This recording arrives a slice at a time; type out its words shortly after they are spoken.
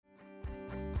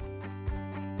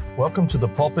Welcome to the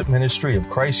pulpit ministry of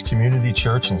Christ Community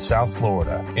Church in South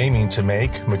Florida, aiming to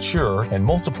make, mature, and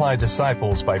multiply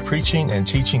disciples by preaching and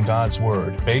teaching God's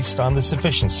Word based on the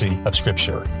sufficiency of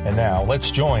Scripture. And now,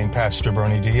 let's join Pastor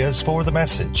Bernie Diaz for the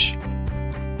message.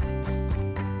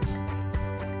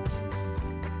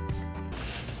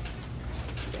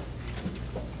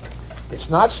 It's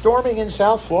not storming in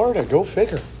South Florida. Go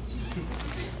figure.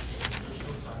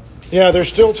 Yeah, there's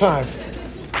still time.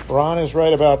 Ron is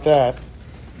right about that.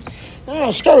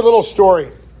 I'll start with a little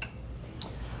story.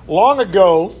 Long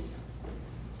ago,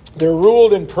 there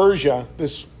ruled in Persia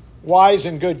this wise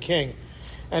and good king,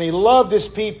 and he loved his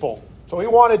people. So he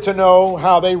wanted to know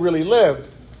how they really lived,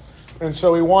 and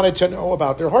so he wanted to know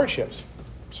about their hardships.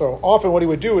 So often what he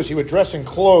would do is he would dress in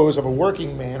clothes of a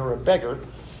working man or a beggar,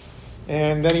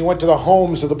 and then he went to the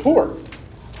homes of the poor.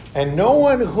 And no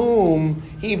one whom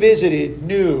he visited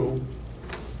knew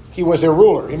he was their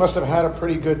ruler. He must have had a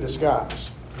pretty good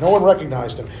disguise. No one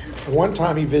recognized him. One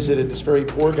time he visited this very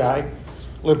poor guy,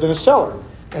 lived in a cellar,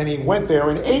 and he went there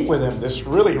and ate with him this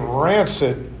really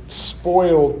rancid,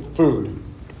 spoiled food.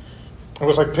 It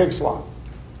was like pig slop.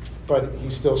 But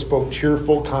he still spoke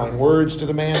cheerful, kind words to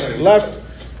the man, and he left.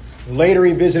 Later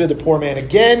he visited the poor man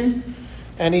again,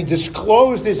 and he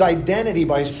disclosed his identity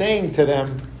by saying to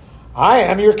them, "I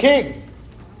am your king."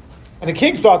 And the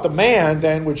king thought the man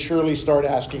then would surely start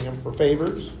asking him for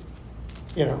favors,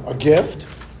 a gift.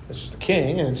 This is the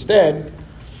king. And instead,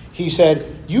 he said,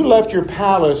 "You left your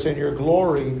palace and your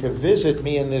glory to visit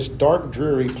me in this dark,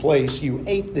 dreary place. You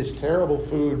ate this terrible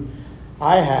food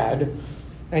I had,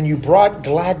 and you brought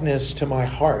gladness to my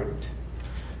heart.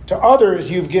 To others,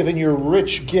 you've given your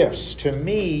rich gifts. To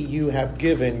me, you have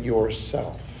given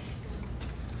yourself."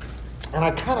 And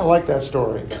I kind of like that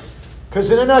story, because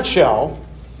in a nutshell,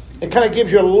 it kind of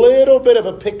gives you a little bit of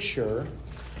a picture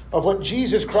of what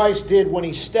Jesus Christ did when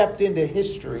he stepped into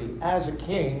history as a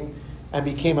king and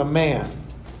became a man.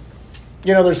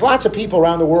 There's lots of people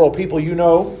around the world, people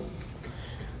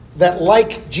that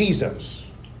like Jesus.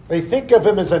 They think of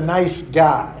him as a nice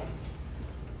guy.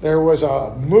 There was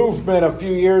a movement a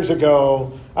few years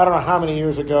ago, I don't know how many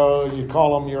years ago, you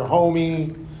call him your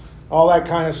homie, all that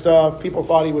kind of stuff. People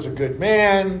thought he was a good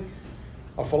man,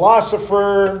 a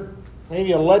philosopher,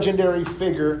 maybe a legendary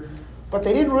figure, but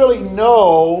they didn't really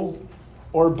know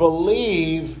or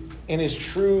believe in his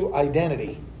true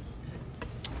identity.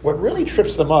 What really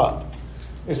trips them up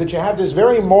is that you have this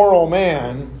very moral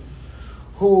man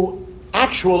who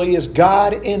actually is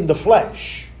God in the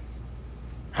flesh.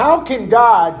 How can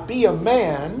God be a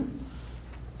man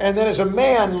and then as a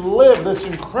man live this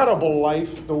incredible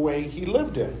life the way he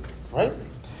lived it, right?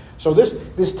 So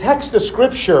this text of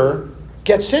Scripture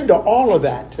gets into all of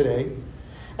that today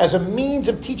as a means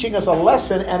of teaching us a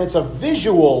lesson, and it's a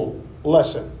visual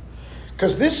lesson.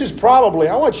 Because this is probably,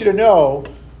 I want you to know,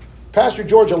 Pastor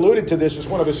George alluded to this as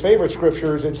one of his favorite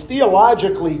scriptures. It's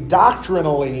theologically,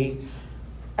 doctrinally,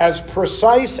 as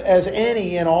precise as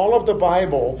any in all of the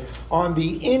Bible on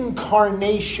the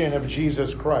incarnation of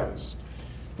Jesus Christ,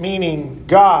 meaning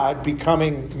God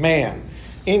becoming man.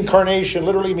 Incarnation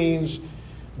literally means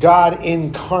God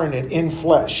incarnate, in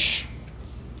flesh.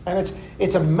 And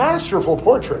it's a masterful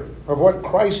portrait of what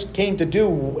Christ came to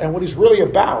do and what he's really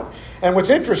about. And what's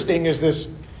interesting is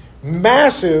this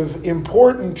massive,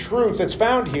 important truth that's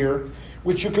found here,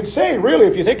 which you could say, really,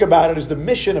 if you think about it, is the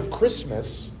mission of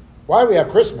Christmas. Why we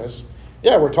have Christmas?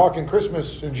 Yeah, we're talking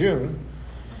Christmas in June.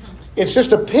 It's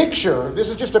just a picture. This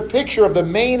is just a picture of the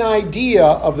main idea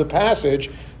of the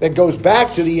passage that goes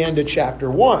back to the end of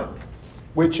chapter 1,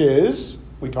 which is,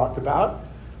 we talked about,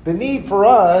 the need for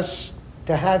us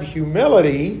to have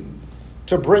humility,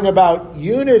 to bring about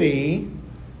unity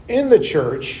in the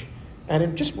church and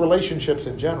in just relationships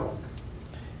in general.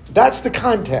 That's the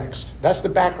context. That's the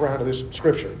background of this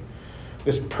scripture.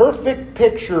 This perfect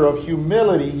picture of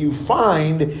humility you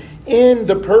find in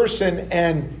the person,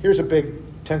 and here's a big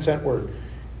 10-cent word,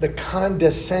 the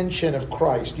condescension of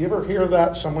Christ. You ever hear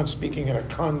that? Someone speaking in a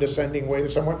condescending way to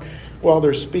someone? Well,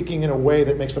 they're speaking in a way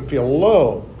that makes them feel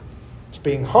low. It's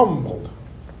being humbled.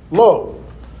 Low.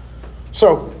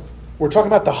 So we're talking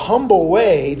about the humble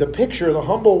way, the picture, the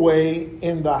humble way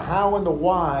in the how and the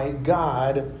why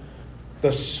God,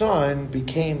 the Son,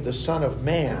 became the Son of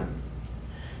Man.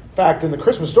 In fact, in the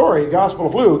Christmas story, Gospel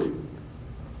of Luke,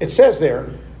 it says there,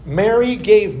 Mary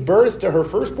gave birth to her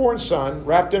firstborn son,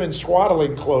 wrapped him in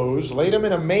swaddling clothes, laid him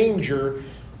in a manger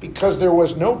because there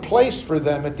was no place for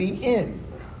them at the inn.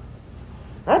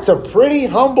 That's a pretty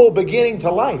humble beginning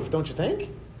to life, don't you think?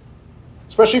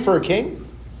 Especially for a king.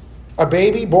 A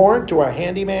baby born to a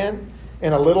handyman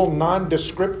in a little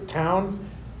nondescript town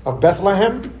of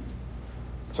Bethlehem.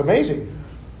 It's amazing.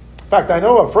 fact, I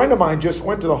know a friend of mine just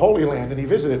went to the Holy Land and he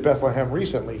visited Bethlehem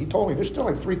recently. He told me there's still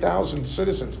like 3,000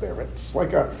 citizens there. It's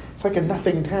like a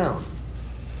nothing town.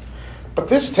 But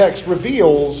this text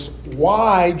reveals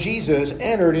why Jesus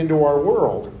entered into our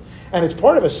world. And it's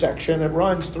part of a section that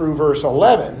runs through verse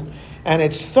 11. And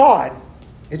it's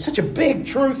such a big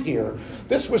truth here.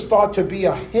 This was thought to be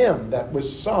a hymn that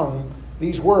was sung,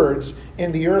 these words,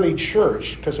 in the early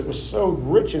church, because it was so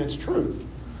rich in its truth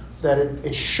that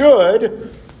it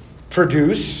should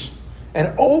produce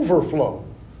an overflow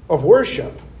of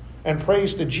worship and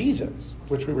praise to Jesus,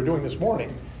 which we were doing this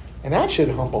morning. And that should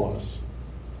humble us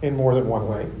in more than one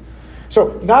way.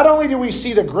 So not only do we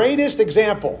see the greatest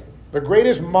example, the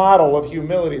greatest model of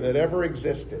humility that ever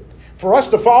existed, for us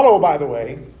to follow, by the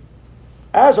way,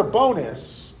 as a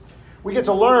bonus, we get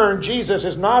to learn Jesus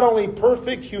is not only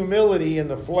perfect humility in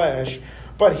the flesh,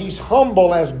 but he's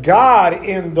humble as God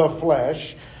in the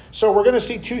flesh. So we're going to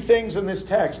see two things in this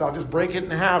text. I'll just break it in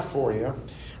half for you.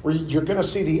 You're going to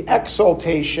see the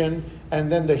exaltation and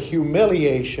then the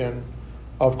humiliation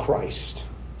of Christ.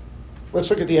 Let's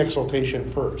look at the exaltation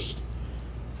first.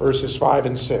 Verses 5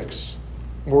 and 6.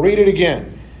 We'll read it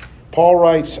again. Paul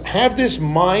writes, "Have this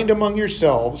mind among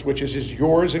yourselves, which is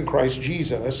yours in Christ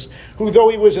Jesus, who though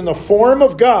he was in the form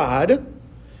of God,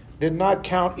 did not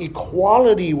count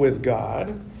equality with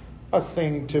God a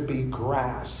thing to be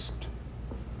grasped."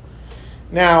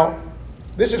 Now,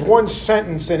 this is one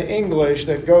sentence in English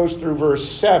that goes through verse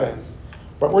 7.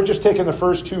 But we're just taking the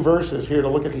first two verses here to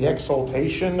look at the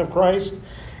exaltation of Christ.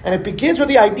 And it begins with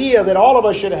the idea that all of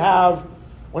us should have,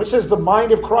 when it says the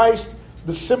mind of Christ,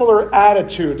 the similar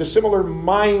attitude, the similar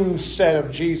mindset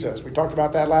of Jesus. We talked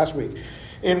about that last week.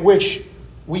 In which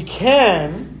we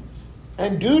can,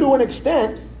 and do to an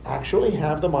extent, actually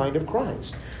have the mind of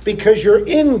Christ. Because you're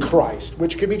in Christ,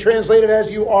 which can be translated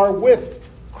as you are with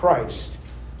Christ,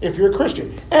 if you're a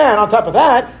Christian. And on top of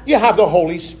that, you have the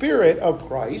Holy Spirit of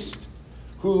Christ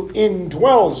who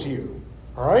indwells you.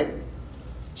 All right?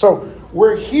 So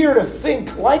we're here to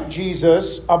think like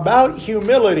Jesus about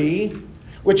humility,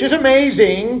 which is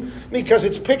amazing because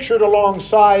it's pictured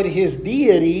alongside his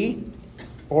deity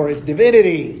or his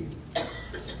divinity.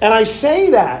 And I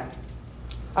say that.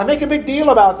 I make a big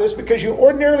deal about this because you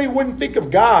ordinarily wouldn't think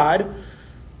of God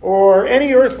or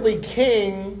any earthly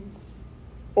king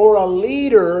or a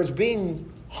leader as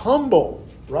being humble,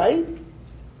 right?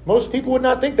 Most people would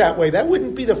not think that way. That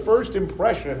wouldn't be the first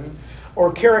impression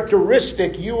or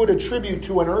characteristic you would attribute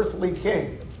to an earthly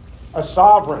king, a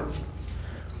sovereign,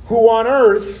 who on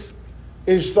earth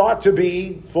is thought to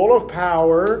be full of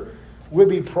power, would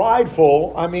be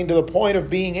prideful, to the point of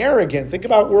being arrogant. Think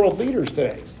about world leaders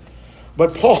today.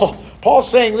 But Paul's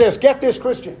saying this, get this,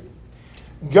 Christian.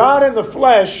 God in the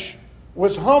flesh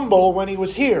was humble when he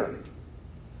was here.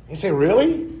 You say,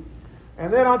 really?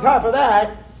 And then on top of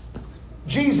that,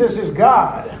 Jesus is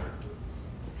God.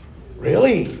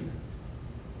 Really?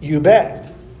 You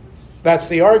bet. That's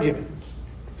the argument.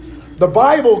 The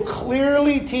Bible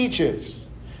clearly teaches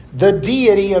the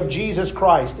deity of Jesus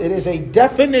Christ. It is a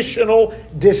definitional,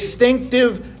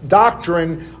 distinctive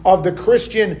doctrine of the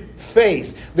Christian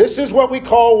faith. This is what we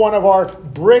call one of our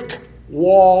brick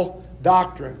wall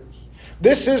doctrines.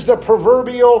 This is the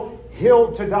proverbial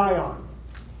hill to die on.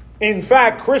 In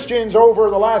fact, Christians over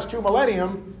the last 2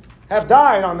 millennia have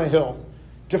died on the hill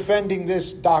defending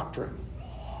this doctrine.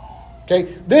 Okay,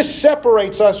 this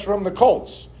separates us from the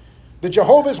cults. The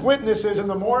Jehovah's Witnesses and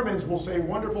the Mormons will say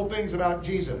wonderful things about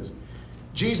Jesus.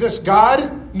 Jesus,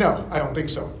 God? No, I don't think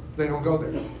so. They don't go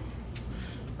there.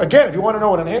 Again, if you want to know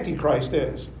what an antichrist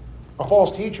is, a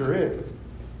false teacher is,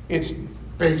 it's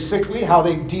basically how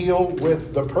they deal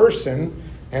with the person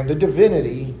and the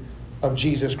divinity of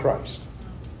Jesus Christ.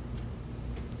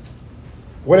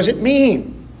 What does it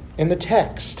mean in the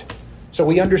text? So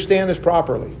we understand this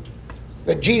properly.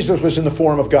 That Jesus was in the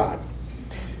form of God.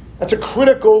 That's a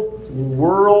critical,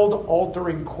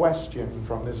 world-altering question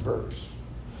from this verse.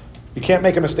 You can't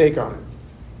make a mistake on it.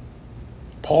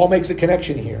 Paul makes a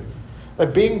connection here.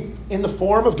 That being in the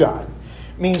form of God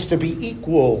means to be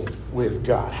equal with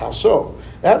God. How so?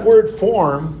 That word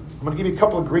form, I'm going to give you a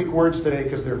couple of Greek words today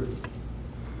because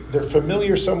they're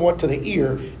familiar somewhat to the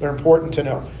ear. They're important to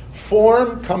know.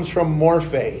 Form comes from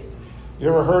morphe. You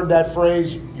ever heard that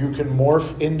phrase, you can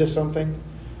morph into something?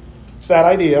 It's that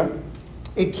idea.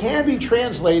 It can be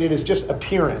translated as just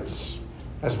appearance,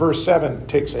 as verse 7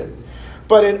 takes it.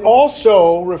 But it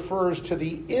also refers to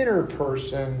the inner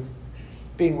person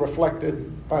being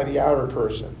reflected by the outer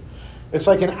person. It's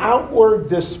like an outward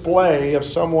display of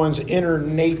someone's inner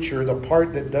nature, the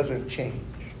part that doesn't change.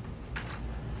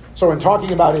 So in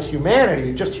talking about his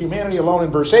humanity, just humanity alone in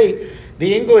verse 8,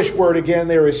 the English word again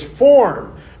there is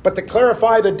form. But to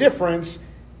clarify the difference,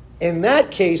 in that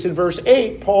case, in verse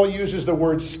 8, Paul uses the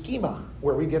word schema,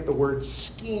 where we get the word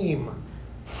scheme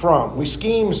from. We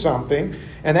scheme something,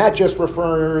 and that just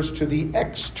refers to the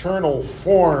external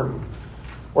form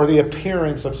or the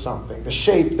appearance of something, the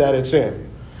shape that it's in.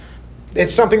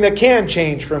 It's something that can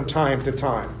change from time to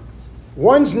time.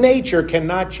 One's nature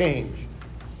cannot change.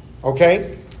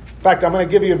 Okay? In fact, I'm going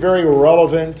to give you a very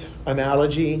relevant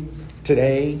analogy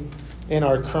today in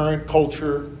our current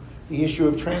culture, the issue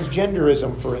of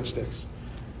transgenderism, for instance.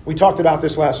 We talked about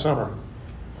this last summer.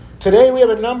 Today we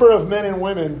have a number of men and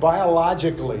women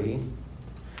biologically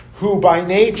who by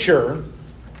nature,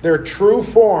 their true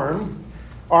form,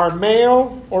 are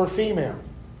male or female.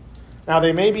 Now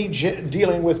they may be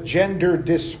dealing with gender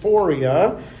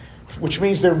dysphoria, which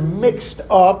means they're mixed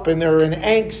up and they're in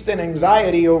angst and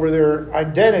anxiety over their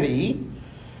identity,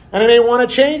 and they may want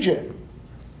to change it.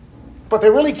 But they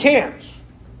really can't.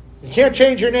 You can't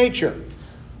change your nature.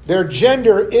 Their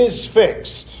gender is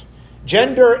fixed.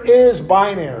 Gender is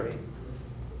binary.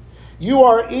 You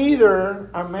are either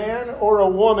a man or a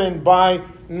woman by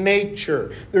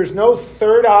nature. There's no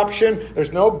third option.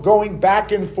 There's no going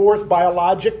back and forth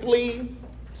biologically.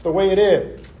 It's the way it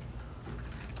is.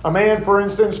 A man, for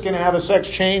instance, can have a sex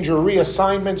change or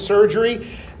reassignment surgery.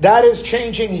 That is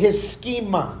changing his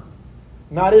schema,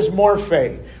 not his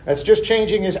morphe. That's just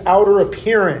changing his outer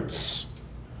appearance,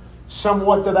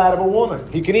 somewhat to that of a woman.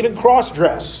 He can even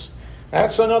cross-dress.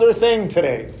 That's another thing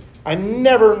today. I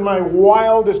never in my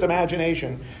wildest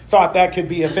imagination thought that could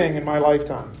be a thing in my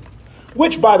lifetime.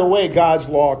 Which, by the way, God's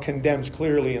law condemns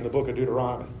clearly in the book of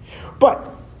Deuteronomy.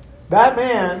 But that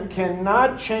man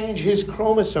cannot change his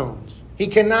chromosomes. He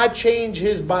cannot change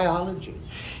his biology.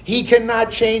 He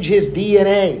cannot change his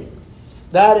DNA.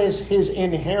 That is his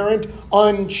inherent,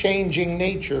 unchanging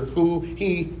nature, who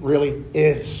he really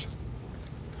is.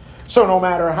 So no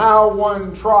matter how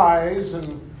one tries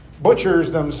and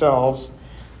butchers themselves,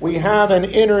 we have an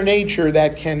inner nature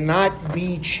that cannot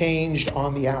be changed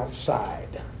on the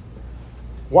outside.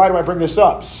 Why do I bring this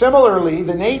up? Similarly,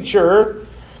 the nature,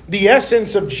 the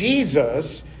essence of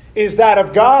Jesus is that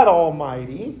of God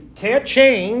Almighty. Can't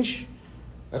change.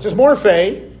 That's his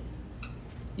morphe.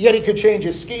 Yet he could change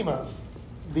his schema,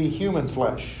 the human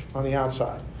flesh on the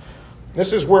outside.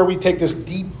 This is where we take this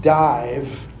deep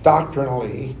dive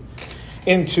doctrinally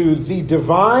into the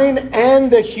divine and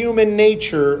the human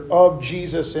nature of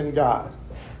Jesus and God.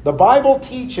 The Bible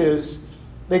teaches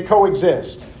they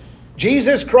coexist.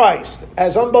 Jesus Christ,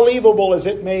 as unbelievable as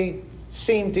it may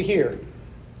seem to hear,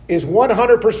 is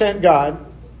 100% God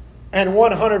and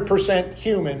 100%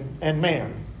 human and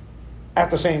man at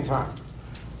the same time.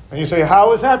 And you say,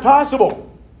 how is that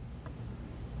possible?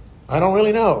 I don't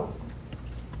really know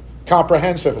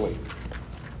comprehensively,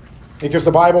 because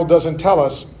the Bible doesn't tell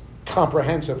us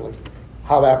comprehensively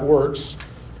how that works.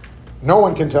 No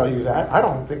one can tell you that. I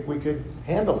don't think we could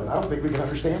handle it. I don't think we can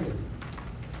understand it.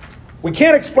 We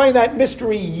can't explain that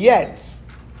mystery yet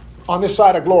on this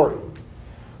side of glory.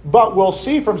 But we'll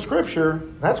see from Scripture,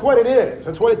 that's what it is.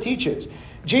 That's what it teaches.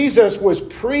 Jesus was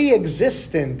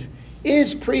pre-existent,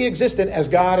 is pre-existent as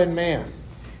God and man.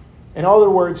 In other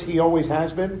words, he always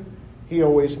has been, he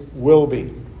always will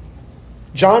be.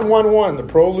 John 1:1,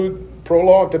 the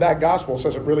prologue to that gospel,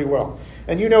 says it really well.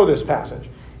 And you know this passage.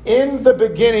 In the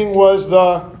beginning was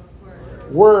the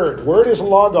Word. Word is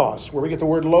logos, where we get the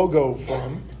word logo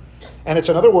from. And it's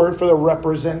another word for the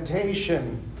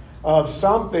representation of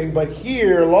something. But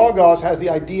here, logos has the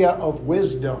idea of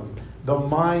wisdom, the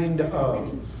mind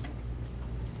of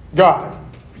God.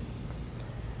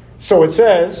 So it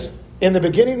says, in the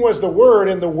beginning was the Word,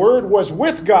 and the Word was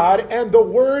with God, and the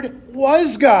Word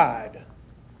was God.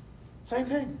 Same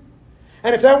thing.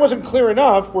 And if that wasn't clear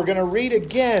enough, we're going to read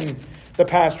again the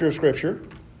passage of Scripture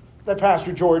that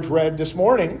Pastor George read this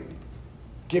morning.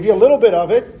 Give you a little bit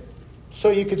of it so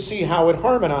you can see how it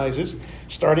harmonizes.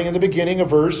 Starting in the beginning of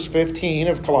verse 15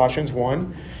 of Colossians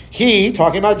 1. He,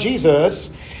 talking about Jesus,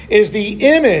 is the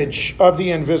image of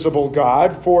the invisible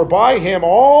God, for by him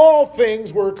all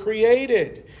things were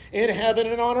created, in heaven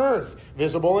and on earth,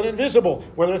 visible and invisible,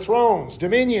 whether thrones,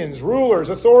 dominions, rulers,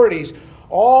 authorities.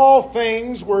 All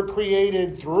things were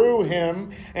created through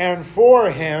him and for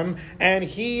him, and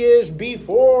he is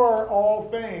before all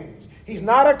things. He's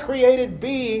not a created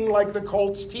being like the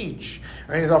cults teach.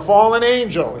 He's a fallen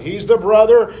angel. He's the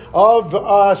brother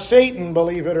of Satan,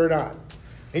 believe it or not.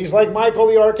 He's like Michael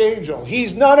the archangel.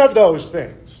 He's none of those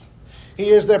things. He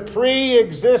is the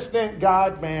pre-existent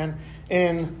God-man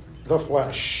in the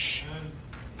flesh.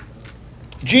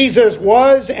 Jesus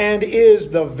was and is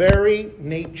the very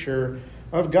nature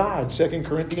of God. 2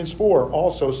 Corinthians 4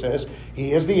 also says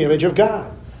he is the image of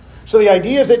God. So the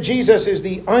idea is that Jesus is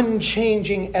the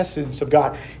unchanging essence of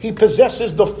God. He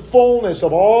possesses the fullness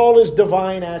of all his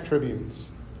divine attributes.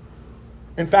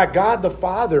 In fact, God the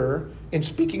Father, in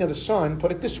speaking of the Son,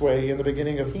 put it this way in the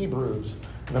beginning of Hebrews,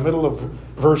 in the middle of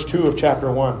verse 2 of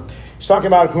chapter 1. He's talking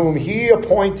about whom he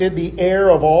appointed the heir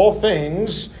of all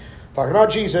things, talking about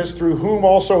Jesus, through whom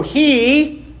also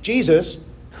he, Jesus,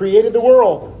 created the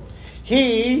world.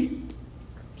 He,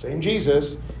 same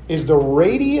Jesus, is the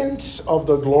radiance of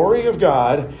the glory of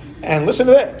God, and listen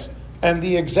to this, and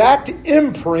the exact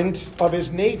imprint of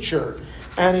his nature.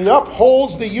 And he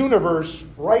upholds the universe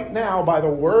right now by the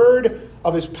word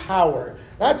of his power.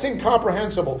 That's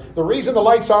incomprehensible. The reason the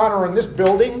lights on are in this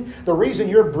building, the reason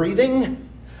you're breathing,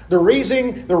 the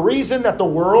reason that the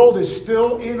world is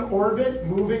still in orbit,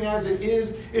 moving as it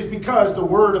is because the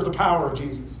word of the power of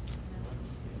Jesus.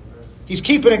 He's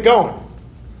keeping it going.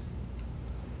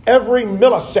 Every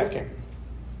millisecond.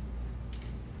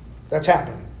 That's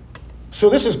happening. So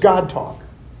this is God talk.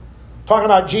 Talking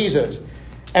about Jesus.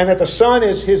 And that the Son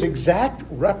is his exact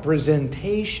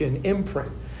representation,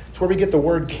 imprint. It's where we get the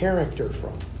word character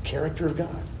from. Character of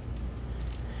God.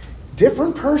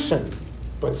 Different person,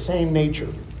 but same nature.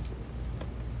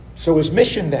 So his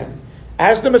mission then,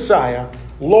 as the Messiah,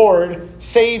 Lord,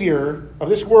 Savior of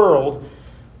this world,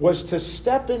 was to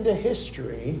step into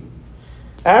history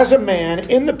as a man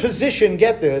in the position,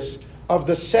 get this, of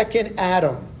the second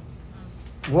Adam.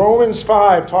 Romans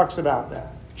 5 talks about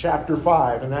that. Chapter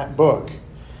 5 in that book.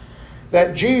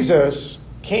 That Jesus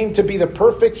came to be the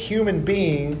perfect human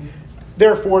being,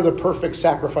 therefore the perfect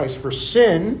sacrifice for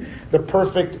sin, the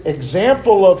perfect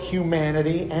example of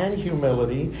humanity and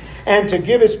humility, and to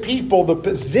give his people the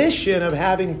position of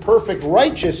having perfect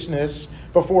righteousness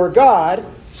before God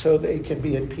so they can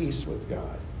be at peace with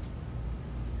God.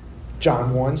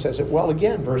 John 1 says it well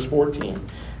again, verse 14.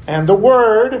 And the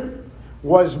Word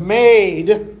was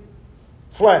made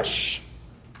flesh,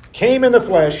 came in the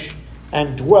flesh,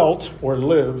 and dwelt or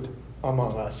lived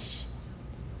among us.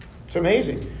 It's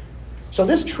amazing. So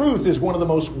this truth is one of the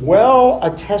most well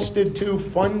attested to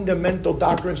fundamental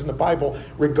doctrines in the Bible,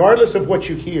 regardless of what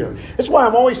you hear. That's why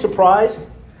I'm always surprised.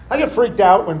 I get freaked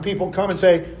out when people come and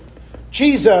say,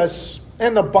 Jesus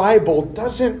and the Bible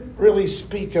doesn't really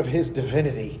speak of his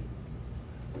divinity.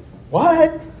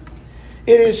 What?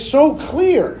 It is so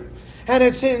clear, and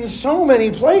it's in so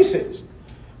many places.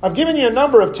 I've given you a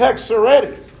number of texts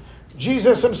already.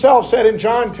 Jesus himself said in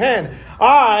John 10,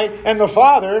 I and the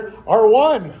Father are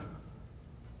one.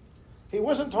 He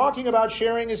wasn't talking about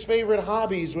sharing his favorite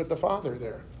hobbies with the Father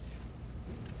there.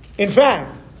 In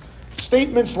fact,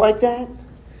 statements like that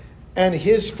and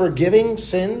his forgiving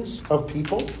sins of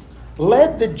people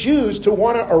led the Jews to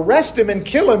want to arrest him and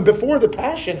kill him before the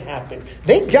Passion happened.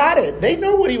 They got it. They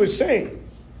know what he was saying.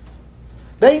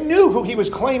 They knew who he was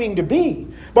claiming to be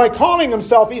by calling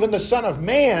himself even the Son of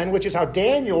Man, which is how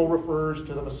Daniel refers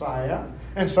to the Messiah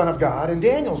and Son of God in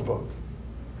Daniel's book.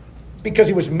 Because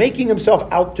he was making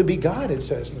himself out to be God, it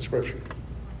says in the Scripture.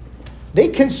 They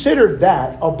considered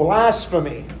that a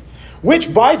blasphemy,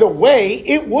 which, by the way,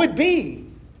 it would be,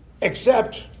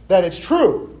 except that it's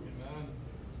true.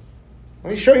 Let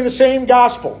me show you the same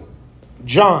gospel.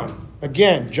 John,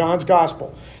 again, John's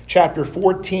gospel, chapter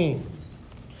 14.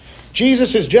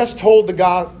 Jesus has just told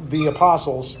the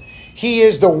apostles, he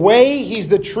is the way, he's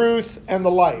the truth, and the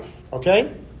life.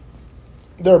 Okay?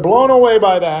 They're blown away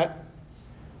by that.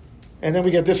 And then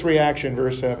we get this reaction,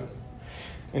 verse 7.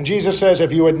 And Jesus says,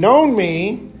 if you had known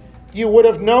me, you would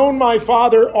have known my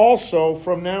Father also.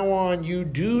 From now on, you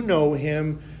do know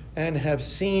him and have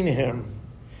seen him.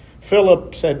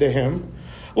 Philip said to him,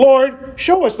 Lord,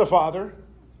 show us the Father,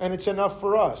 and it's enough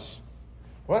for us.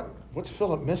 What? What's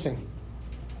Philip missing?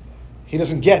 He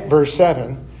doesn't get verse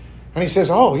 7. And he says,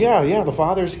 oh, yeah, the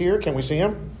Father's here. Can we see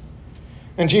him?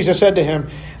 And Jesus said to him,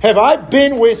 have I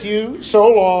been with you so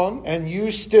long, and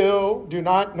you still do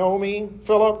not know me,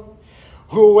 Philip?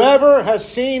 Whoever has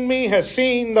seen me has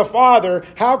seen the Father.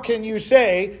 How can you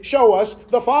say, show us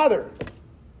the Father?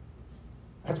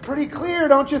 That's pretty clear,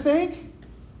 don't you think?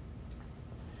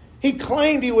 He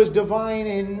claimed he was divine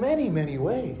in many, many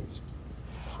ways.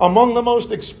 Among the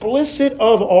most explicit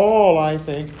of all, I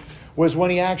think, was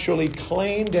when he actually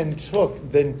claimed and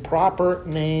took the proper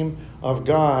name of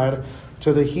God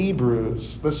to the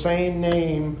Hebrews. The same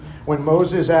name when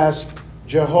Moses asked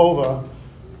Jehovah,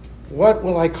 what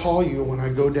will I call you when I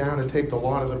go down to take the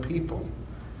lot of the people?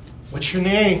 What's your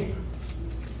name?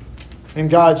 And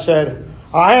God said,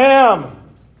 I am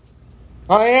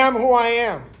who I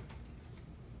am.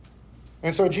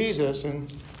 And so Jesus in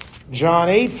John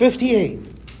 8:58,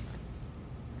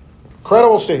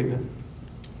 incredible statement.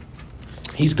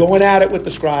 He's going at it with the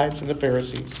scribes and the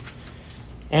Pharisees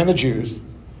and the Jews.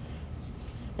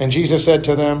 And Jesus said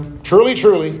to them, "Truly,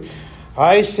 truly,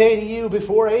 I say to you,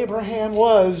 before Abraham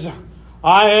was,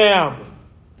 I am."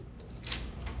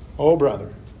 Oh, brother.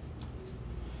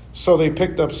 So they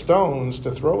picked up stones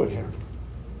to throw at him.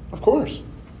 Of course.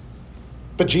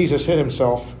 But Jesus hid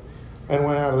himself and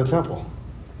went out of the temple.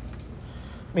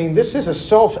 I mean, this is a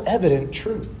self-evident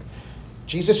truth.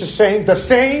 Jesus is saying, the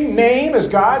same name as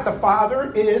God the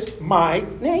Father is my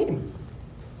name.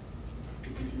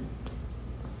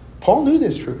 Paul knew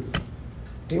this truth.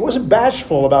 He wasn't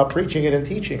bashful about preaching it and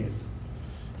teaching it.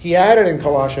 He added in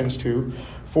Colossians 2,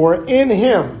 "For in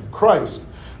him, Christ,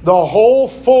 the whole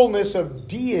fullness of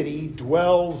deity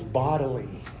dwells bodily."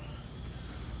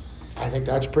 I think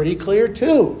that's pretty clear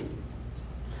too.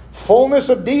 Fullness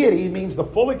of deity means the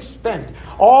full extent.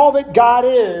 All that God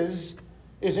is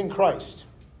in Christ.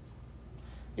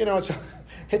 You know,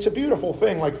 it's a beautiful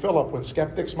thing, like Philip, when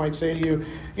skeptics might say to you,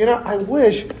 you know, I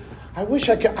wish I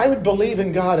would believe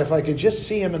in God if I could just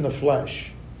see him in the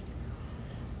flesh.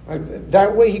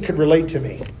 That way he could relate to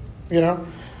me, you know.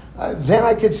 Then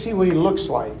I could see what he looks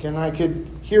like, and I could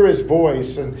hear his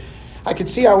voice, and I could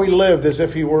see how he lived as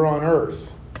if he were on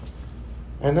earth.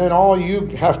 And then all you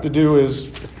have to do is,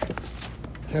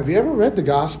 have you ever read the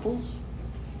Gospels?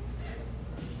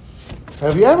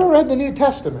 Have you ever read the New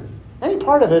Testament? Any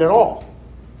part of it at all?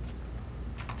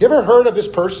 You ever heard of this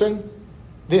person,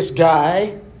 this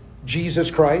guy, Jesus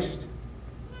Christ?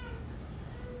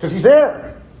 Because he's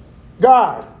there.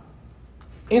 God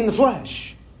in the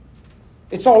flesh.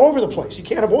 It's all over the place. You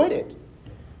can't avoid it.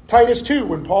 Titus 2,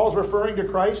 when Paul's referring to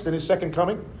Christ in his second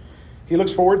coming, he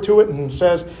looks forward to it and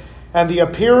says, "And the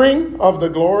appearing of the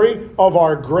glory of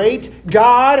our great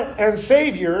God and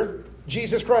Savior,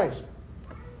 Jesus Christ."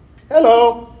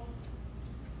 Hello.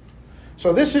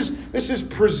 So this is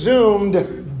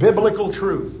presumed biblical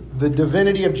truth, the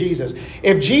divinity of Jesus.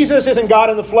 If Jesus isn't God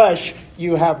in the flesh,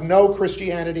 you have no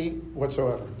Christianity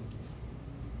whatsoever.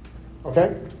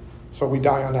 Okay? So we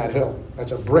die on that hill.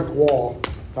 That's a brick wall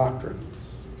doctrine.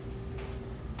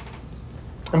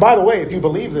 And by the way, if you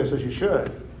believe this, as you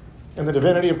should, in the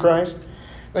divinity of Christ,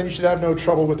 then you should have no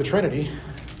trouble with the Trinity,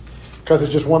 because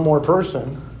it's just one more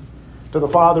person to the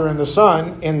Father and the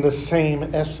Son in the same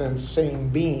essence, same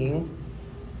being,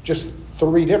 just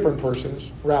three different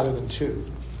persons rather than two.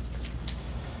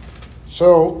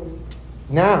 So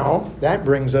now that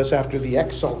brings us, after the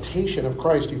exaltation of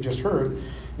Christ you've just heard,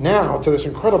 now to this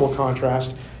incredible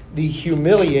contrast, the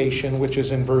humiliation, which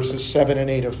is in verses 7 and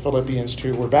 8 of Philippians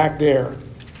 2. We're back there.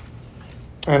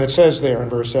 And it says there in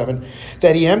verse 7,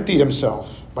 that he emptied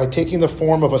himself by taking the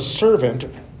form of a servant,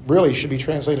 really should be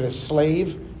translated as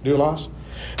slave, doulos,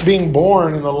 being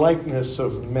born in the likeness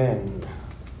of men.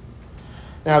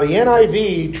 Now the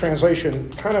NIV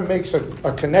translation kind of makes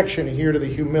a connection here to the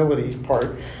humility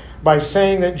part by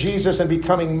saying that Jesus, in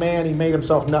becoming man, he made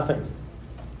himself nothing.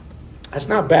 That's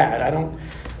not bad. I don't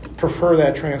prefer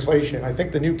that translation. I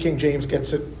think the New King James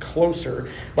gets it closer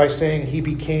by saying he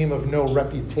became of no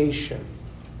reputation.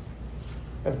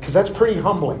 Because that's pretty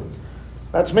humbling.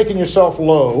 That's making yourself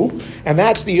low. And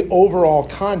that's the overall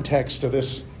context of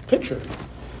this picture.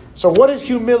 So what does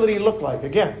humility look like?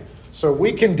 Again, so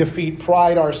we can defeat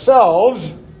pride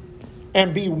ourselves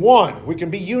and be one. We can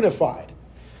be unified.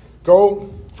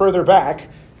 Go further back,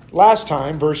 last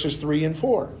time, verses 3 and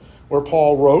 4, where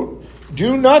Paul wrote,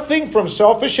 "Do nothing from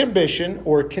selfish ambition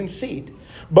or conceit,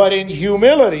 but in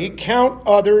humility count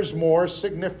others more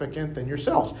significant than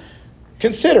yourselves."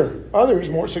 Consider others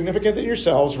more significant than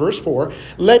yourselves. Verse 4,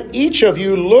 "Let each of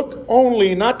you look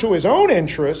only not to his own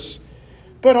interests,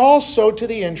 but also to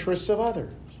the interests of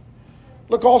others."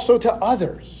 Look also to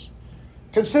others.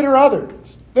 Consider others,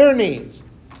 their needs.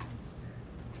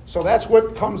 So that's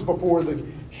what comes before the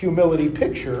humility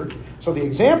picture. So the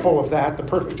example of that, the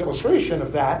perfect illustration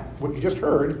of that, what you just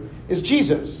heard, is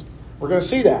Jesus. We're going to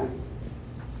see that.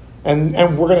 And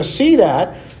we're going to see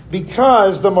that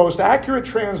because the most accurate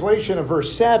translation of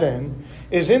verse 7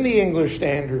 is in the English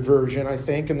Standard Version, I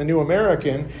think, in the New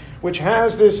American, which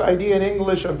has this idea in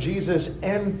English of Jesus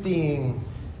emptying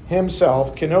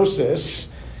himself,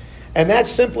 kenosis, and that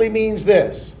simply means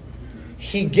this: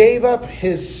 he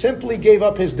simply gave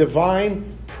up his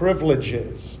divine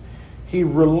privileges. He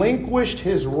relinquished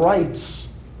his rights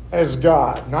as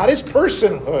God, not his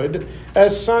personhood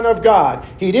as Son of God.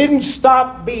 He didn't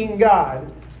stop being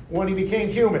God when he became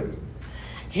human.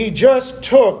 He just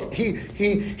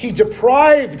he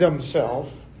deprived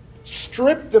himself,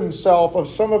 stripped himself of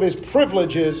some of his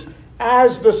privileges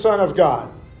as the Son of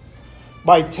God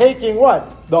by taking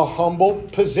what? The humble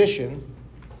position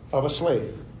of a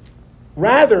slave,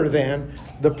 rather than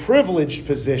the privileged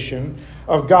position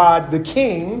of God the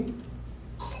King.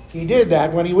 He did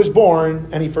that when he was born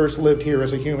and he first lived here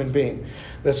as a human being.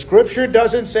 The scripture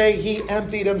doesn't say he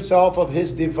emptied himself of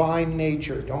his divine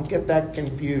nature. Don't get that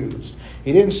confused.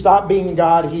 He didn't stop being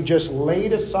God. He just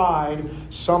laid aside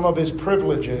some of his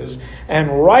privileges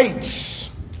and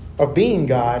rights of being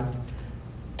God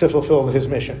to fulfill his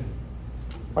mission.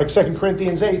 Like 2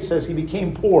 Corinthians 8 says, he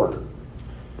became poor.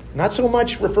 Not so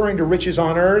much referring to riches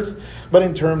on earth, but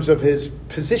in terms of his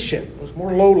position. It was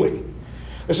more lowly.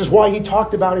 This is why he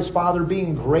talked about his Father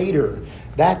being greater.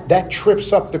 That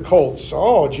trips up the cults.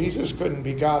 Oh, Jesus couldn't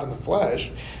be God in the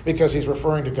flesh because he's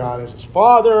referring to God as his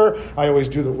Father. I always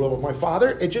do the will of my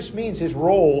Father. It just means his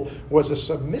role was a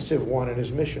submissive one in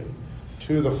his mission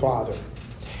to the Father.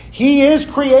 He is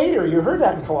creator. You heard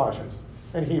that in Colossians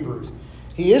and Hebrews.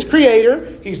 He is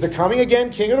creator. He's the coming again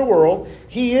King of the world.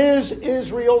 He is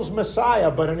Israel's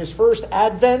Messiah. But in his first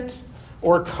advent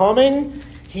or coming,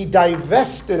 he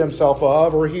divested himself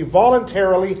of, or he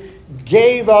voluntarily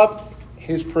gave up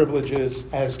his privileges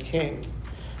as king,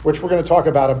 which we're going to talk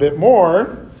about a bit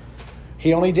more.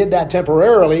 He only did that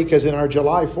temporarily because in our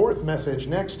July 4th message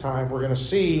next time, we're going to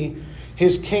see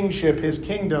his kingship, his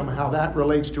kingdom, how that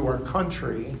relates to our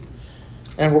country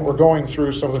and what we're going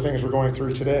through, some of the things we're going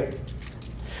through today.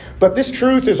 But this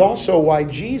truth is also why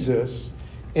Jesus,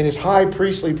 in his high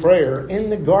priestly prayer in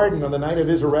the garden on the night of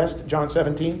his arrest, John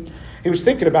 17, he was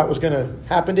thinking about what was going to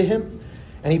happen to him.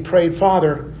 And he prayed,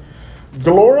 Father,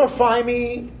 glorify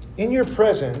me in your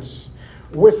presence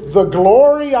with the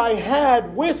glory I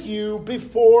had with you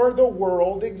before the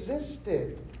world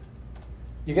existed.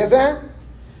 You get that?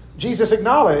 Jesus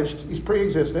acknowledged he's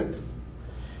pre-existent.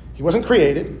 He wasn't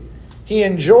created. He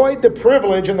enjoyed the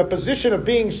privilege and the position of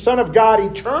being Son of God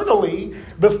eternally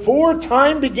before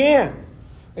time began,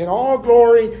 in all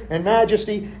glory and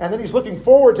majesty. And then he's looking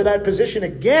forward to that position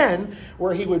again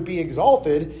where he would be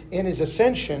exalted in his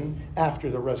ascension after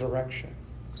the resurrection.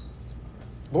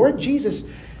 Lord Jesus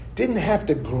didn't have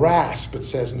to grasp, it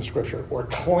says in the scripture, or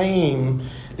claim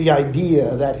the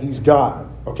idea that he's God.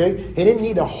 Okay? He didn't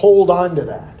need to hold on to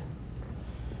that.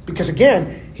 Because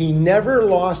again, he never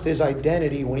lost his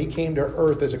identity when he came to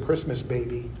earth as a Christmas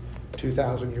baby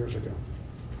 2,000 years ago.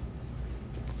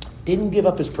 Didn't give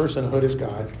up his personhood as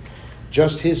God,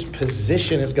 just his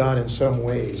position as God in some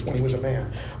ways when he was a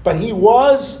man. But he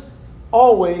was,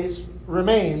 always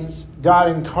remains God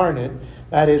incarnate.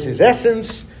 That is his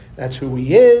essence. That's who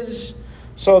he is.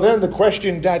 So then the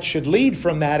question that should lead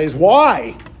from that is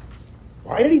why?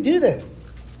 Why did he do that?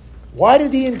 Why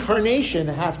did the incarnation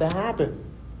have to happen?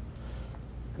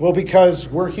 Well, because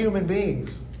we're human beings,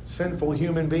 sinful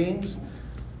human beings.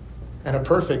 And a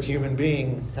perfect human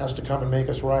being has to come and make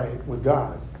us right with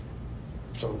God.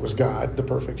 So it was God, the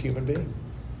perfect human being.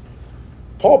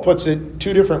 Paul puts it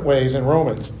two different ways in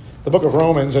Romans. The book of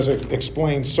Romans, as it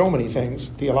explains so many things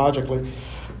theologically,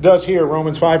 does here,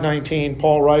 Romans 5:19,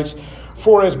 Paul writes,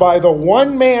 For as by the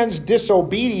one man's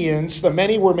disobedience the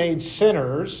many were made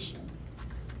sinners.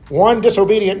 One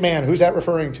disobedient man, who's that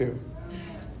referring to?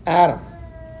 Adam.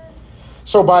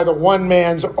 So by the one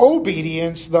man's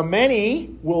obedience, the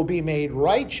many will be made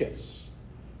righteous.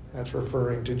 That's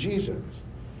referring to Jesus.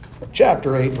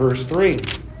 Chapter 8, verse 3.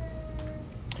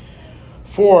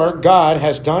 For God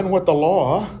has done what the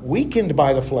law, weakened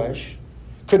by the flesh,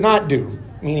 could not do,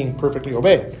 meaning perfectly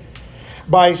obey it,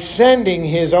 by sending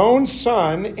his own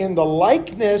Son in the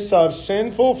likeness of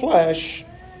sinful flesh,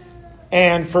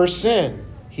 and for sin,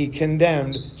 he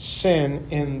condemned sin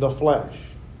in the flesh.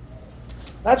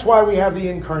 That's why we have the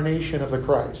incarnation of the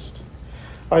Christ.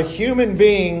 A human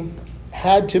being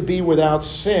had to be without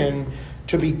sin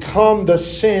to become the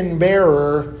sin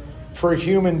bearer for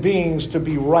human beings to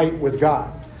be right with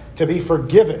God, to be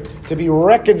forgiven, to be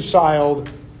reconciled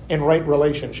in right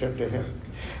relationship to him.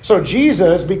 So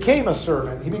Jesus became a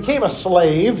servant. He became a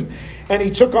slave, and he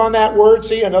took on that word.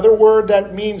 See, another word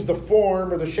that means the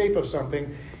form or the shape of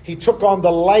something. He took on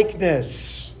the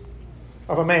likeness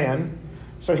of a man,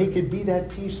 so he could be that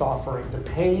peace offering to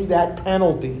pay that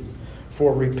penalty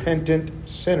for repentant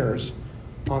sinners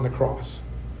on the cross.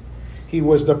 He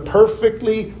was the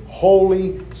perfectly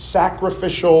holy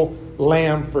sacrificial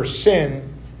lamb for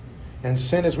sin. And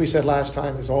sin, as we said last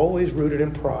time, is always rooted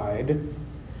in pride.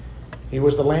 He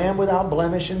was the lamb without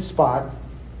blemish and spot.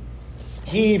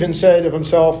 He even said of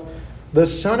himself, the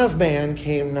Son of Man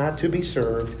came not to be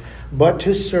served, but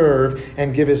to serve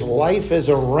and give his life as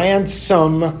a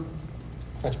ransom.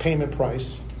 That's payment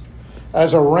price.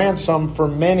 As a ransom for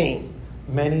many.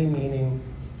 Many meaning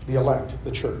the elect,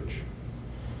 the church.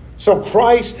 So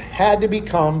Christ had to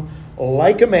become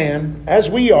like a man, as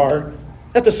we are,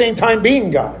 at the same time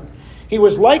being God. He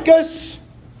was like us,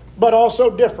 but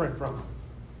also different from us.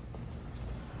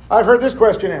 I've heard this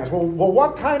question asked, well,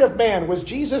 what kind of man? Was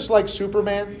Jesus like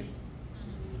Superman?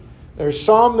 There's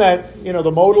some that, the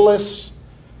modalists,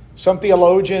 some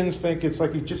theologians think it's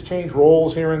like he just changed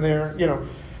roles here and there.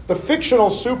 The fictional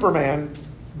Superman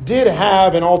did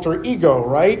have an alter ego,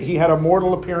 right? He had a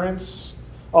mortal appearance,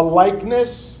 a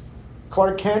likeness,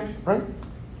 Clark Kent, right?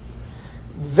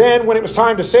 Then when it was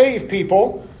time to save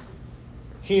people,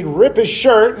 he'd rip his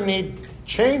shirt and he'd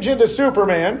change into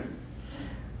Superman.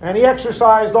 And he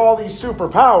exercised all these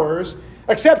superpowers,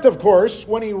 except, of course,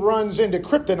 when he runs into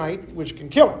kryptonite, which can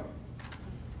kill him.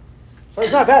 So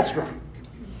he's not that strong.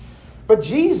 But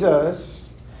Jesus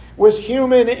was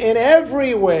human in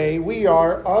every way we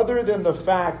are, other than the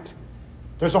fact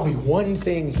there's only one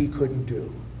thing he couldn't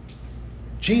do.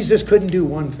 Jesus couldn't do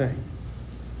one thing.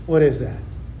 What is that?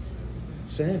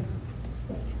 Sin.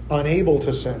 Unable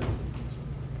to sin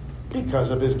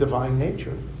because of his divine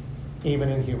nature, even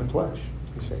in human flesh.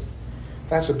 You see,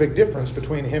 that's a big difference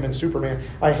between him and Superman.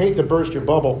 I hate to burst your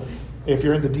bubble. If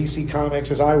you're into DC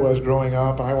Comics, as I was growing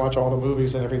up, and I watch all the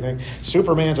movies and everything,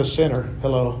 Superman's a sinner.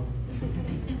 Hello.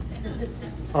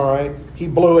 All right? He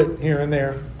blew it here and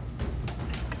there.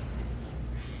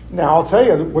 Now, I'll tell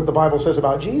you what the Bible says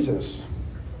about Jesus.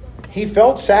 He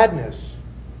felt sadness.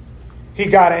 He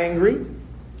got angry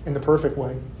in the perfect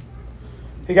way.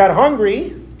 He got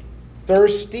hungry,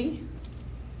 thirsty.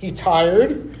 He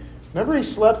tired. Remember he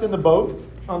slept in the boat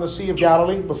on the Sea of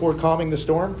Galilee before calming the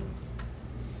storm?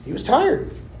 He was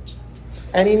tired.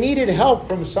 And he needed help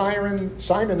from Simon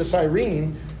the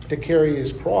Cyrene to carry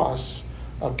his cross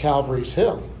up Calvary's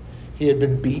hill. He had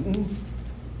been beaten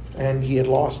and he had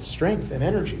lost strength and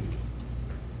energy.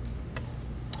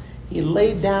 He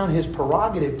laid down his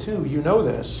prerogative too, you know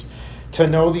this, to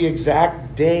know the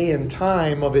exact day and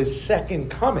time of his second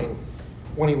coming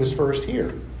when he was first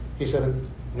here. He said,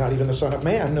 not even the Son of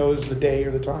Man knows the day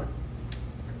or the time.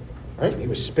 Right? He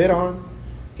was spit on.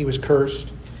 He was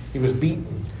cursed. He was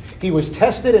beaten. He was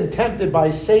tested and tempted by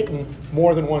Satan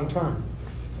more than one time.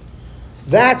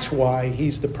 That's why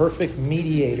he's the perfect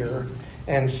mediator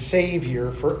and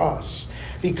savior for us,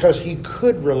 because he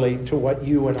could relate to what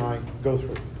you and I go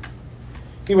through.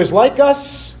 He was like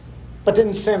us, but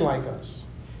didn't sin like us.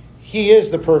 He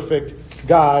is the perfect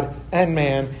God and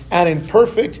man, and in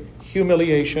perfect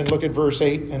humiliation. Look at verse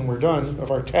 8, and we're done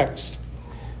of our text.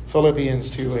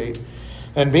 Philippians 2:8.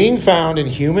 And being found in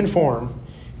human form,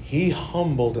 he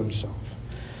humbled himself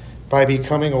by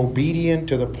becoming obedient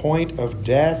to the point of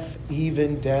death,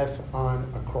 even death on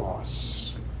a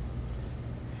cross.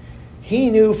 He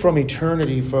knew from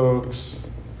eternity, folks,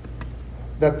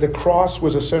 that the cross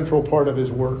was a central part of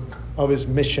his work, of his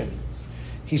mission.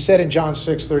 He said in John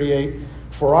 6:38,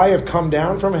 for I have come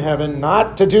down from heaven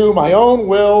not to do my own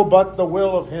will, but the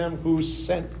will of him who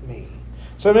sent me.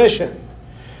 It's a mission.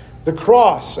 The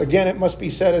cross, again, it must be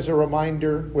said as a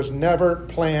reminder, was never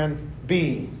plan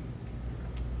B.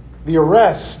 The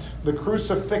arrest, the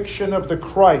crucifixion of the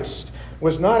Christ,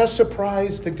 was not a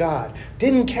surprise to God.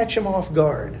 Didn't catch him off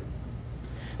guard.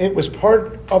 It was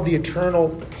part of the eternal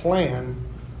plan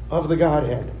of the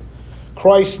Godhead.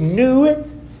 Christ knew it.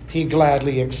 He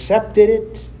gladly accepted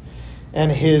it.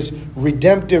 And his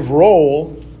redemptive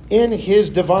role in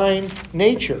his divine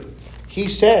nature. He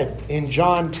said in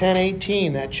John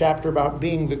 10:18, that chapter about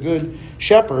being the good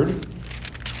shepherd,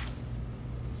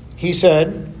 he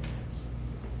said,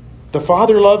 the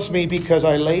Father loves me because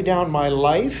I lay down my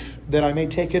life that I may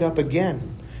take it up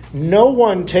again. No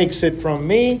one takes it from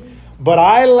me, but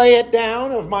I lay it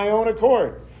down of my own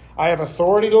accord. I have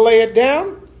authority to lay it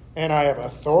down, and I have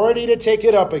authority to take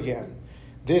it up again.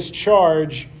 This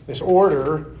charge, this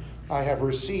order, I have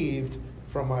received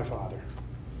from my Father.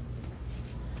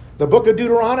 The book of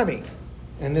Deuteronomy,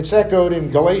 and it's echoed in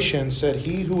Galatians, said,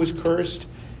 he who is cursed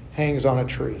hangs on a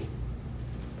tree.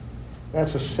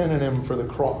 That's a synonym for the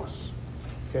cross.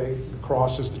 Okay? The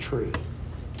cross is the tree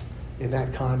in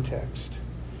that context.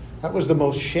 That was the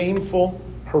most shameful,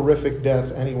 horrific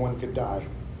death anyone could die.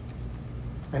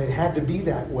 And it had to be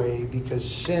that way because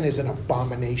sin is an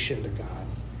abomination to God.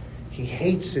 He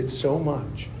hates it so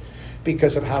much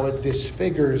because of how it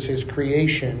disfigures his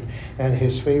creation and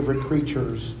his favorite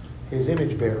creatures, his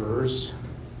image bearers.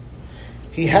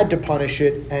 He had to punish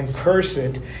it and curse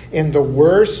it in the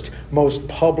worst, most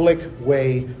public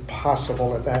way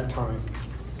possible at that time.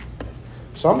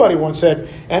 Somebody once said,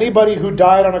 anybody who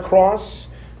died on a cross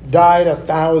died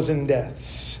 1,000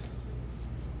 deaths.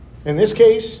 In this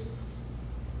case,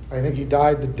 I think he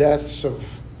died the deaths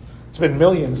of It's been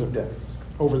millions of deaths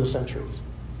over the centuries.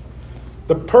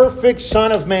 The perfect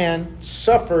Son of Man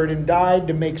suffered and died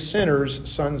to make sinners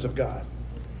sons of God.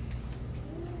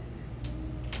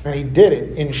 And he did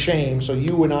it in shame so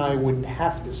you and I wouldn't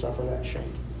have to suffer that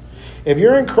shame. If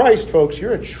you're in Christ, folks,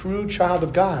 you're a true child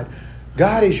of God.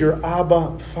 God is your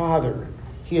Abba Father.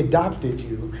 He adopted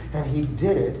you, and he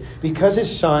did it because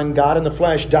his Son, God in the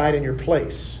flesh, died in your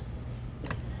place.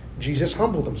 Jesus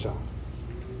humbled himself.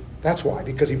 That's why,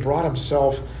 because he brought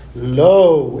himself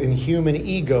low in human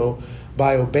ego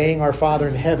by obeying our Father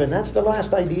in heaven. That's the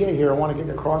last idea here I want to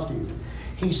get across to you.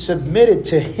 He submitted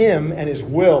to him and his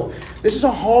will. This is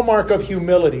a hallmark of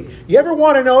humility. You ever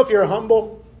want to know if you're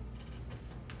humble?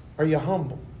 Are you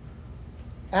humble?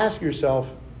 Ask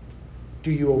yourself,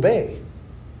 do you obey?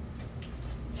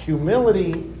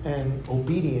 Humility and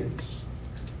obedience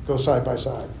go side by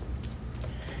side.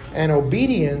 And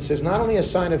obedience is not only a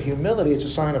sign of humility, it's a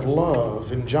sign of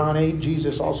love. In John 8,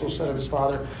 Jesus also said of his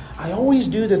Father, I always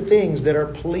do the things that are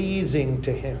pleasing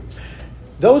to him.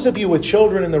 Those of you with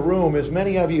children in the room, as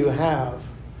many of you have,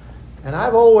 and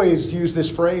I've always used this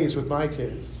phrase with my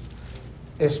kids,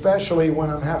 especially when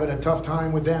I'm having a tough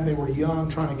time with them. They were young,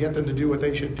 trying to get them to do what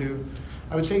they should do.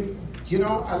 I would say,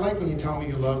 I like when you tell me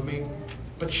you love me,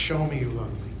 but show me you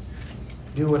love me.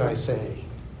 Do what I say.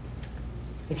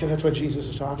 Because that's what Jesus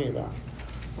is talking about.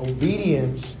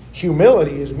 Obedience,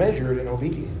 humility is measured in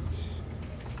obedience.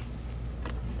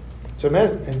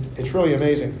 It's really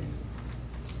amazing.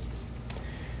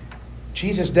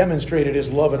 Jesus demonstrated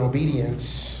his love and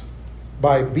obedience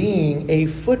by being a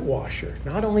foot washer.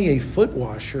 Not only a foot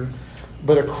washer,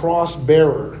 but a cross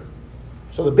bearer.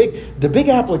 So the big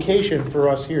application for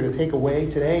us here to take away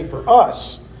today for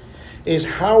us is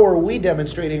how are we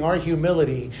demonstrating our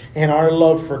humility and our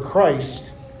love for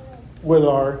Christ with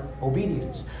our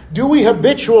obedience? Do we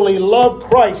habitually love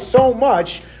Christ so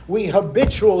much we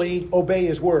habitually obey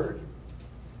his word?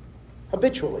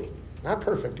 Habitually, not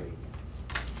perfectly.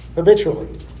 Habitually.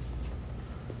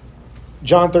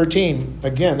 John 13,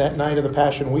 again, that night of the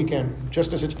Passion Weekend,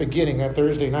 just as it's beginning, that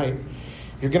Thursday night,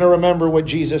 you're going to remember what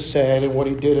Jesus said and what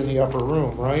he did in the upper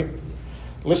room, right?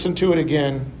 Listen to it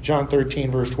again, John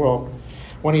 13, verse 12.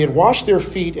 When he had washed their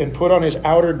feet and put on his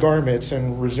outer garments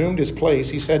and resumed his place,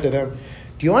 he said to them,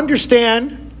 do you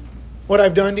understand what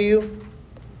I've done to you?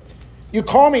 You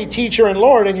call me teacher and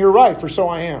Lord, and you're right, for so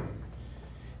I am.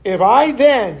 If I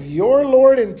then, your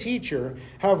Lord and teacher,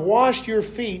 have washed your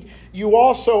feet, you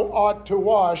also ought to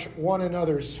wash one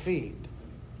another's feet.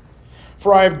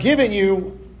 For I have given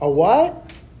you a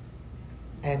what?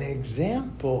 An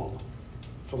example.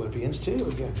 Philippians 2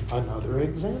 again, another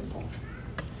example.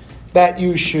 That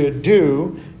you should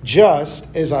do just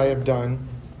as I have done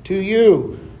to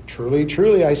you. Truly,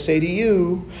 truly, I say to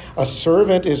you, a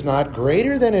servant is not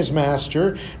greater than his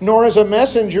master, nor is a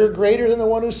messenger greater than the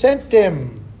one who sent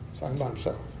him. He's talking about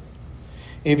himself.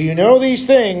 If you know these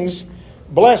things,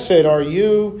 blessed are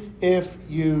you if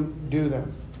you do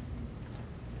them.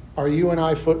 Are you and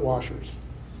I foot washers?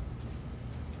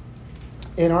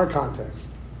 In our context,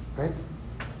 right?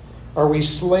 Are we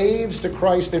slaves to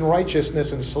Christ in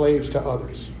righteousness and slaves to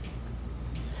others?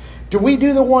 Do we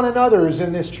do the one another's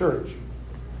in this church?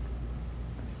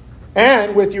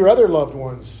 And with your other loved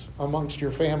ones amongst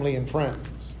your family and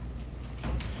friends?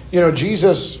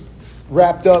 Jesus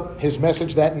wrapped up his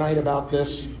message that night about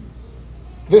this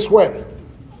way,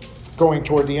 going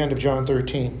toward the end of John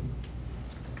 13.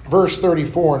 Verse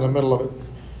 34 in the middle of it.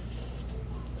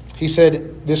 He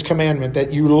said, this commandment,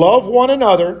 that you love one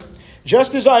another,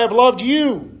 just as I have loved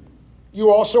you,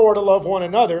 you also are to love one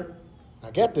another.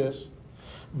 Now get this.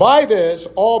 By this,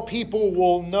 all people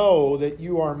will know that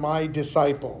you are my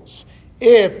disciples,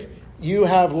 if you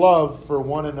have love for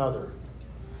one another.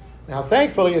 Now,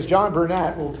 thankfully, as John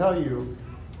Burnett will tell you,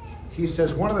 he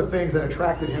says one of the things that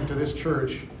attracted him to this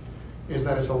church is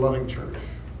that it's a loving church.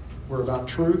 We're about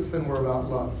truth and we're about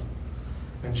love.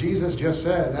 And Jesus just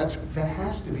said that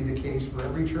has to be the case for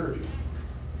every church.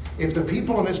 If the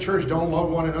people in this church don't love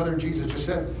one another, Jesus just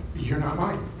said, you're not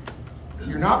mine.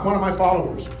 You're not one of my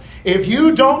followers. If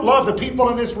you don't love the people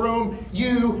in this room,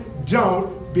 you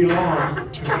don't belong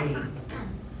to me.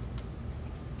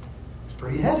 It's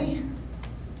pretty heavy.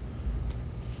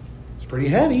 It's pretty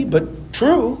heavy, but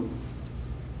true.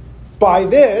 By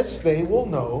this, they will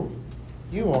know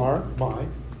you are my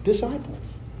disciples.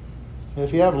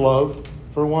 If you have love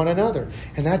for one another.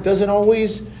 And that doesn't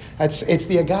always, it's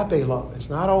the agape love. It's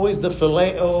not always the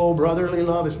phileo, brotherly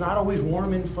love. It's not always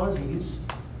warm and fuzzies.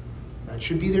 That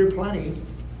should be there plenty.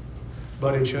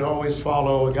 But it should always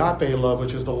follow agape love,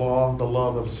 which is the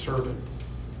love of service.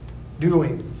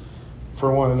 Doing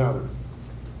for one another.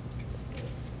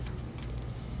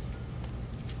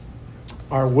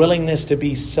 our willingness to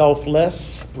be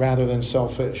selfless rather than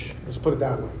selfish. Let's put it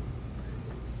that way.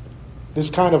 This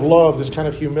kind of love, this kind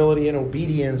of humility and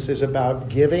obedience is about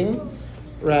giving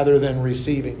rather than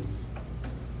receiving.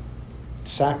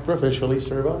 Sacrificially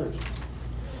serve others.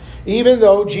 Even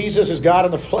though Jesus is God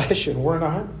in the flesh and we're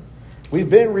not, we've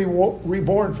been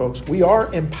reborn, folks. We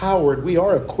are empowered. We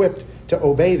are equipped to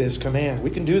obey this command. We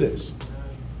can do this.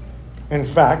 In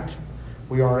fact,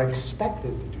 we are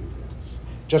expected to do this.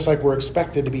 Just like we're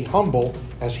expected to be humble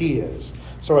as He is.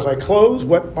 So as I close,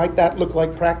 what might that look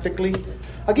like practically?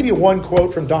 I'll give you one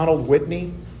quote from Donald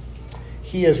Whitney.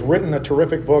 He has written a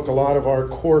terrific book. A lot of our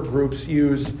core groups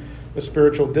use the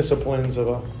spiritual disciplines of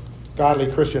a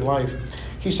godly Christian life.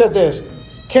 He said this: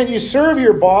 "Can you serve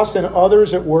your boss and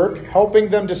others at work, helping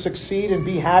them to succeed and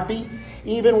be happy,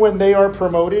 even when they are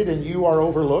promoted and you are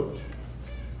overlooked?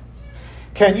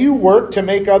 Can you work to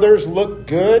make others look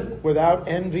good without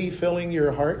envy filling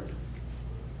your heart?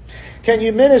 Can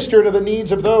you minister to the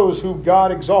needs of those who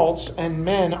God exalts and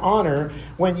men honor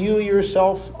when you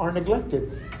yourself are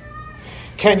neglected?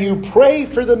 Can you pray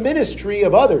for the ministry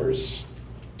of others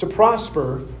to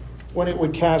prosper when it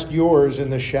would cast yours in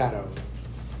the shadow?"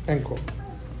 End quote.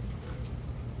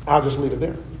 I'll just leave it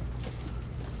there.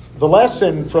 The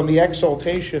lesson from the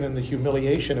exaltation and the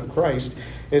humiliation of Christ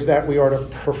is that we are to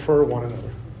prefer one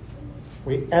another.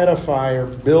 We edify or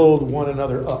build one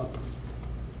another up.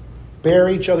 Bear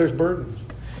each other's burdens.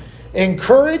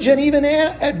 Encourage and even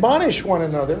admonish one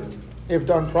another, if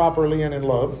done properly and in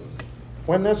love,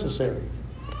 when necessary.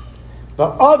 The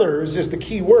others is the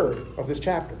key word of this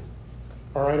chapter.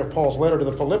 All right, of Paul's letter to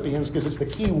the Philippians, because it's the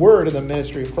key word in the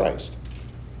ministry of Christ.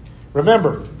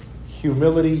 Remember,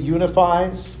 humility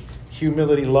unifies,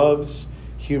 humility loves,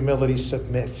 humility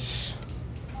submits.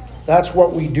 That's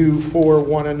what we do for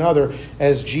one another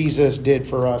as Jesus did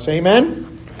for us.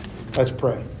 Amen? Let's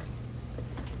pray.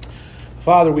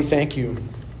 Father, we thank you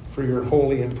for your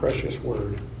holy and precious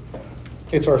word.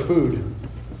 It's our food.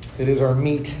 It is our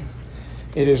meat.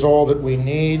 It is all that we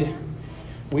need.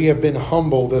 We have been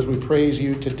humbled as we praise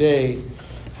you today,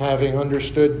 having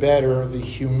understood better the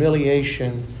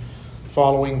humiliation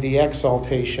following the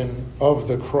exaltation of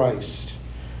the Christ,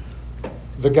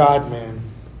 the God-man,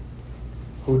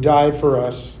 who died for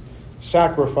us,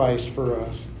 sacrificed for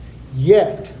us,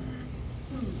 yet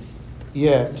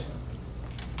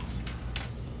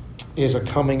is a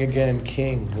coming again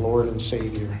King, Lord and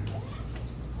Savior.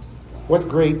 What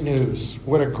great news.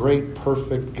 What a great,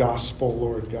 perfect gospel,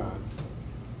 Lord God.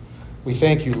 We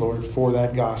thank you, Lord, for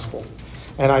that gospel.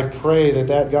 And I pray that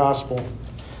that gospel,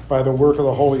 by the work of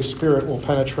the Holy Spirit, will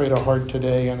penetrate a heart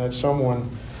today, and that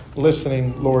someone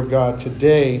listening, Lord God,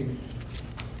 today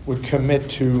would commit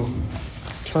to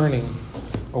turning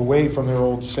away from their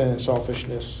old sin and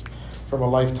selfishness, from a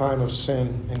lifetime of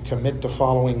sin, and commit to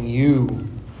following you,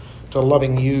 to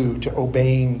loving you, to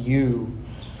obeying you,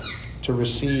 to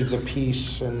receive the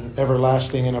peace and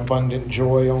everlasting and abundant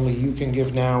joy only you can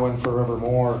give now and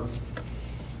forevermore.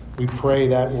 We pray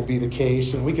that will be the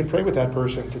case, and we can pray with that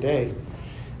person today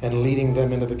and leading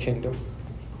them into the kingdom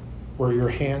where your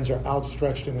hands are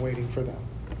outstretched and waiting for them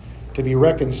to be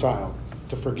reconciled,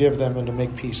 to forgive them, and to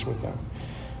make peace with them.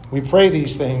 We pray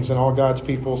these things, and all God's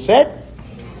people said,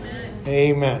 Amen.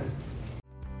 Amen.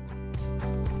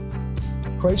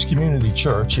 Christ Community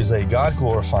Church is a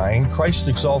God-glorifying,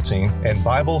 Christ-exalting, and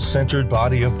Bible-centered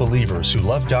body of believers who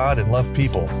love God and love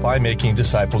people by making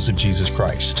disciples of Jesus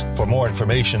Christ. For more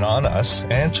information on us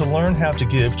and to learn how to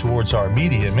give towards our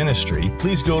media ministry,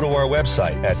 please go to our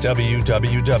website at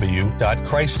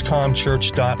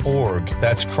www.christcomchurch.org.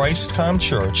 That's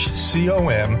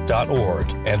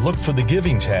christcomchurch.com.org, and look for the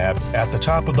Giving tab at the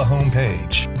top of the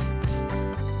homepage.